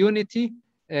use Unity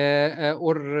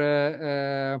or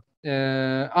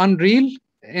Unreal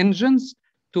engines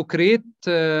to create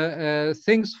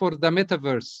things for the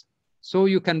metaverse. So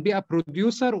you can be a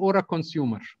producer or a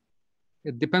consumer.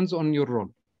 It depends on your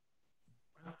role.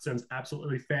 That sounds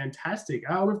absolutely fantastic.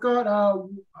 We've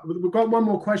got one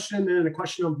more question and a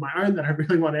question of my own that I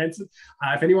really want to answer.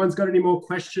 If anyone's got any more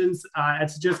questions, I'd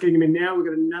suggest getting them in now. We've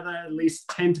got another at least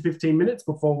 10 to 15 minutes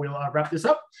before we'll wrap this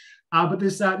up. But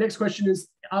this next question is: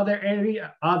 are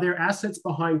there assets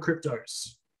behind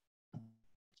cryptos?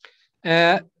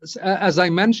 As I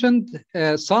mentioned,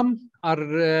 some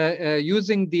are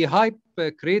using the hype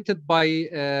created by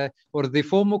or the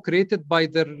FOMO created by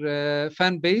their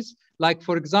fan base. Like,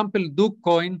 for example,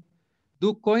 Dogecoin.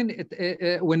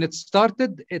 Dogecoin, when it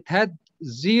started, it had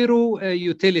zero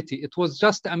utility. It was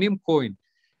just a meme coin.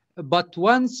 But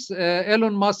once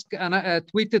Elon Musk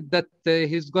tweeted that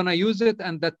he's going to use it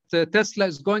and that Tesla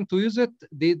is going to use it,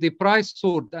 the price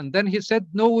soared. And then he said,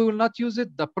 no, we will not use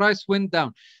it. The price went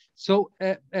down. So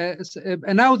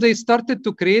now they started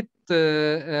to create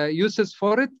uses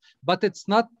for it, but it's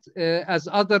not as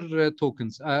other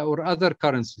tokens or other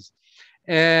currencies.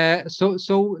 So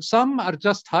some are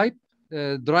just hype,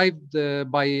 driven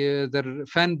by their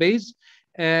fan base,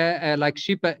 like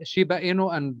Shiba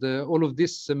Inu and all of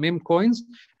these meme coins.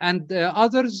 And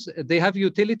others, they have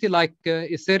utility like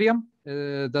Ethereum,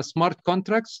 the smart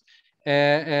contracts,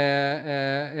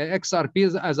 XRP,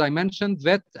 as I mentioned,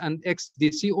 VET and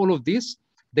XDC, all of these,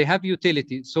 they have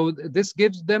utility. So this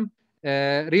gives them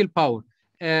real power.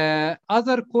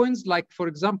 Other coins, like, for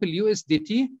example,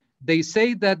 USDT, they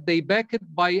say that they back it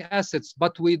by assets,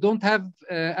 but we don't have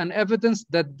an evidence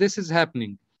that this is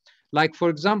happening. Like, for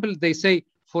example, they say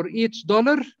for each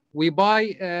dollar, we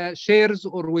buy shares,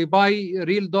 or we buy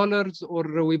real dollars, or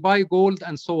we buy gold,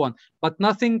 and so on. But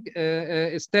nothing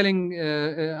is telling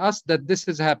us that this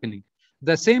is happening.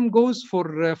 The same goes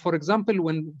for example,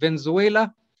 when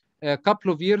Venezuela, a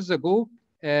couple of years ago,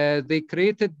 they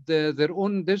created their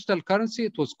own digital currency.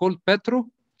 It was called Petro.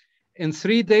 In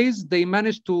 3 days, they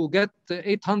managed to get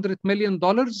 $800 million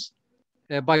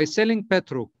by selling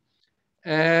Petro.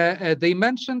 They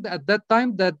mentioned at that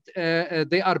time that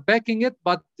they are backing it,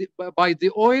 but by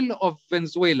the oil of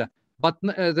Venezuela. But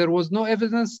there was no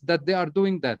evidence that they are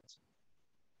doing that.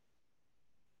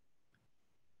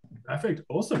 Perfect.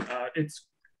 Awesome. It's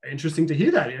interesting to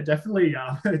hear that. Yeah, definitely.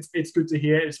 It's good to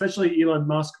hear, especially Elon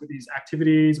Musk with his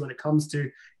activities when it comes to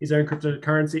his own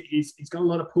cryptocurrency. He's got a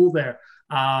lot of pull there.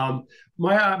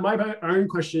 My own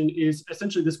question is,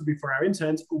 essentially, this would be for our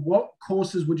interns. What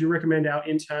courses would you recommend our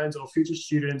interns or future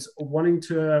students wanting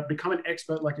to become an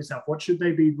expert like yourself? What should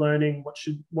they be learning? What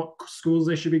schools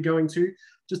they should be going to?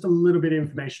 Just a little bit of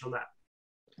information on that.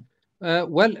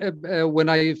 When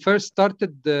I first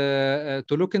started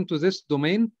to look into this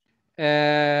domain,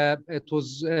 it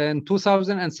was in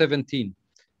 2017.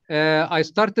 I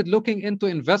started looking into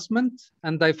investment,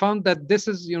 and I found that this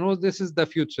is the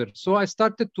future. So I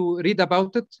started to read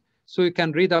about it. So you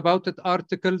can read about it,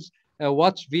 articles,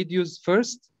 watch videos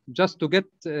first, just to get,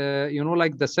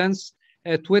 like the sense.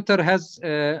 Twitter has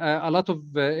a lot of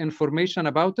information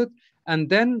about it. And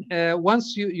then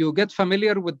once you get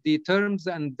familiar with the terms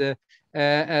and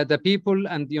the people,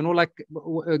 and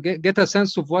get a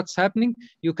sense of what's happening,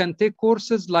 you can take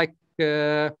courses like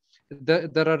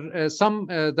there are some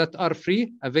that are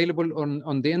free, available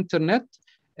on the internet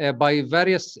by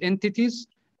various entities,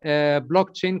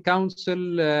 Blockchain Council,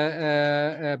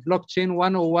 Blockchain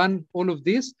 101, all of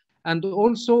these. And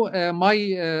also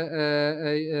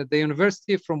the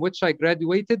university from which I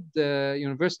graduated, the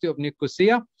University of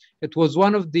Nicosia, it was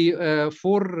one of the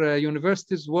 4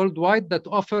 universities worldwide that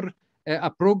offer a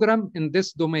program in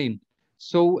this domain.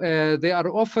 So they are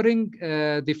offering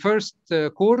the first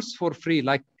course for free.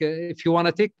 Like if you want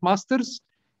to take masters,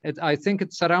 I think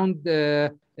it's around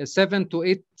 7 to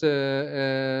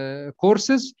 8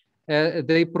 courses.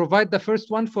 They provide the first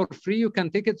one for free. You can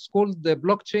take it. It's called the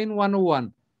Blockchain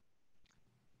 101.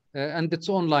 And it's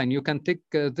online. You can take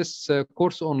this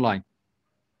course online.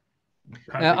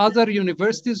 Other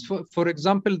universities, for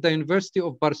example, the University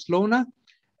of Barcelona,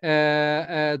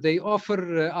 they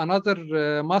offer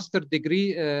another master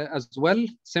degree as well,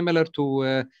 similar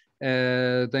to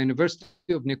the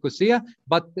University of Nicosia,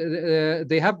 but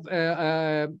they have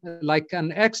like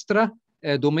an extra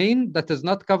domain that is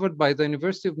not covered by the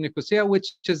University of Nicosia,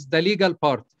 which is the legal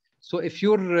part. So if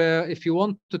you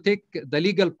want to take the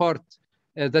legal part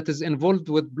that is involved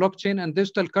with blockchain and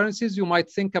digital currencies, you might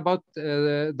think about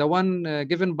the one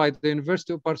given by the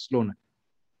University of Barcelona.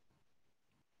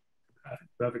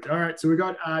 Perfect. All right. So we've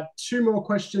got two more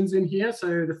questions in here.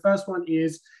 So the first one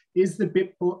is the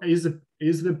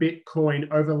Bitcoin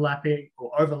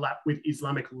overlap with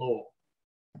Islamic law?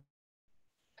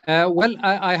 Well,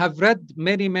 I have read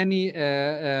many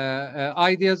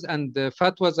ideas and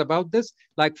fatwas about this.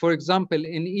 Like, for example,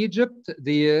 in Egypt,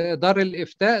 the Dar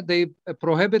al-Ifta, they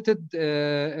prohibited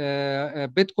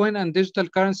Bitcoin and digital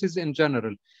currencies in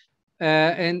general.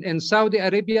 In Saudi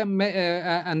Arabia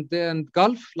and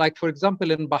Gulf, like, for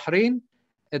example, in Bahrain,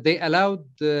 they allowed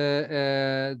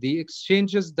the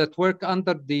exchanges that work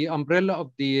under the umbrella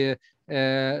of the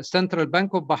Central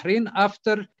Bank of Bahrain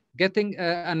after getting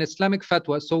an Islamic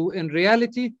fatwa. So in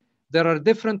reality, there are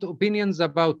different opinions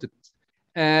about it.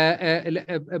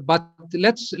 But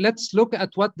let's look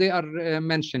at what they are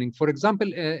mentioning. For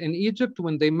example, in Egypt,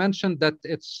 when they mentioned that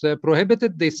it's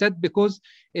prohibited, they said because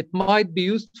it might be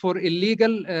used for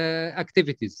illegal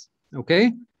activities.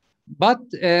 Okay, but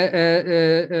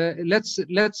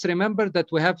let's remember that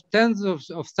we have tens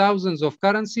of thousands of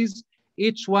currencies.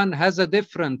 Each one has a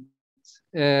different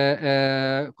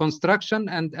construction,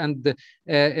 and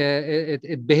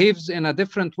it behaves in a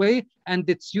different way, and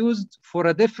it's used for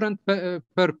a different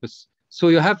purpose. So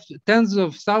you have tens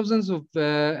of thousands of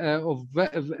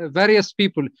various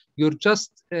people. You're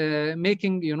just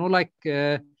making, like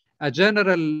a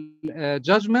general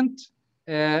judgment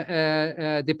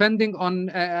depending on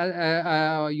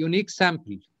a unique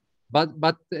sample.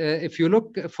 But if you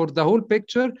look for the whole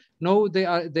picture, no,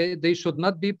 they should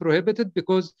not be prohibited,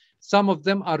 because some of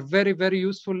them are very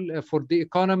useful for the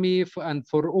economy and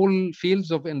for all fields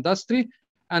of industry,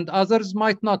 and others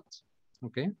might not.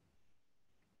 Okay.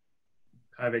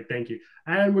 Perfect, thank you.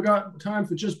 And we've got time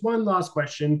for just one last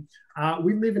question.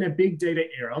 We live in a big data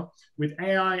era with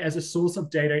AI as a source of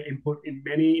data input in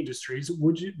many industries.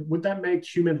 Would that make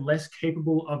humans less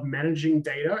capable of managing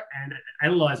data and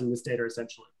analyzing this data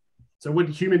essentially? So would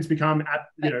humans become,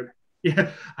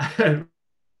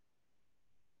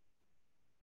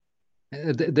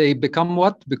 They become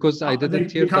what? Because I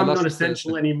didn't hear the last. They become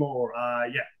non-essential anymore.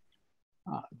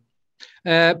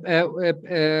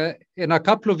 In a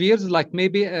couple of years, like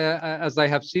maybe as I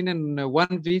have seen in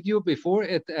one video before,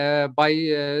 by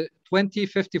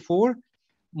 2054,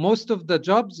 most of the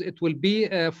jobs, it will be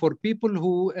for people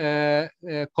who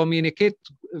communicate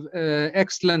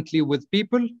excellently with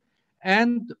people,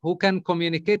 and who can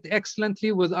communicate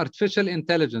excellently with artificial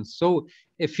intelligence. So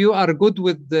if you are good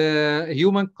with the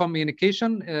human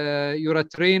communication, you're a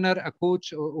trainer, a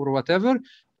coach, or whatever,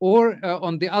 or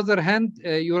on the other hand,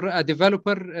 you're a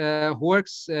developer who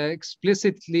works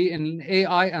explicitly in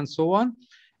AI and so on,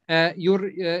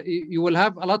 you will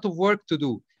have a lot of work to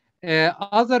do.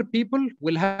 Other people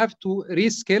will have to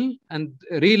reskill and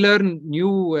relearn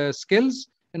new skills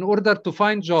in order to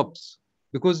find jobs,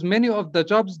 because many of the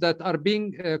jobs that are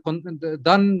being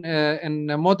done in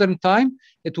modern time,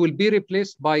 it will be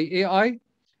replaced by AI,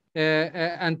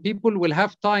 and people will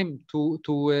have time to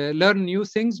learn new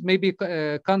things. Maybe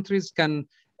countries can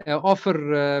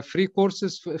offer free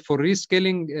courses for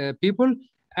reskilling people,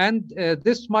 and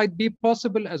this might be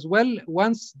possible as well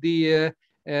once there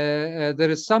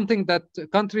is something that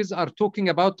countries are talking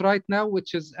about right now,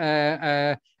 which is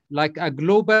like a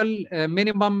global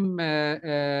minimum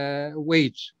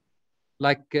wage.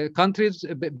 Like countries,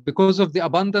 because of the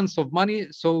abundance of money,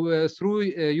 so through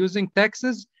using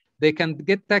taxes, they can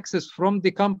get taxes from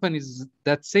the companies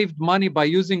that saved money by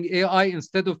using AI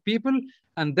instead of people,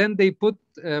 and then they put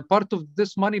part of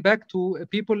this money back to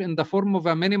people in the form of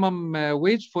a minimum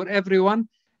wage for everyone,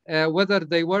 whether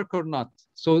they work or not.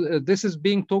 So this is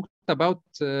being talked about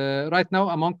right now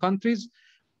among countries.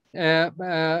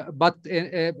 But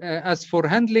as for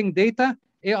handling data,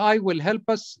 AI will help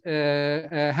us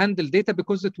handle data,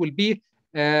 because it will be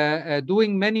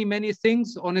doing many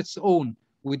things on its own.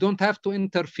 We don't have to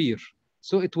interfere.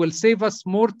 So it will save us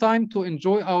more time to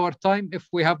enjoy our time if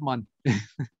we have money.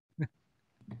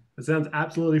 It sounds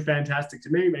absolutely fantastic to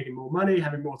me. Making more money,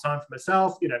 having more time for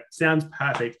myself, sounds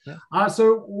perfect. Yeah.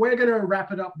 So we're going to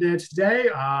wrap it up there today.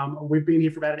 We've been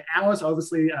here for about an hour, so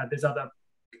obviously there's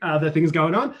other things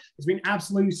going on. It's been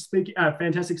absolutely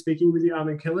fantastic speaking with you,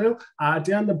 Armin Khalil.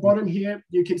 Down the bottom here,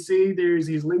 you can see there is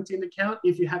his LinkedIn account.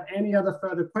 If you have any other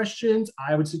further questions,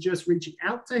 I would suggest reaching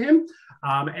out to him.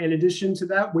 In addition to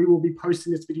that, we will be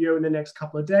posting this video in the next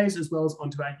couple of days, as well as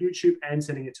onto our YouTube and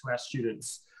sending it to our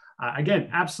students. Again,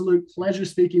 absolute pleasure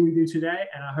speaking with you today,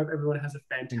 and I hope everyone has a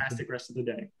fantastic rest of the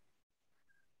day.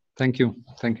 Thank you.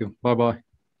 Thank you. Bye-bye.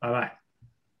 Bye-bye.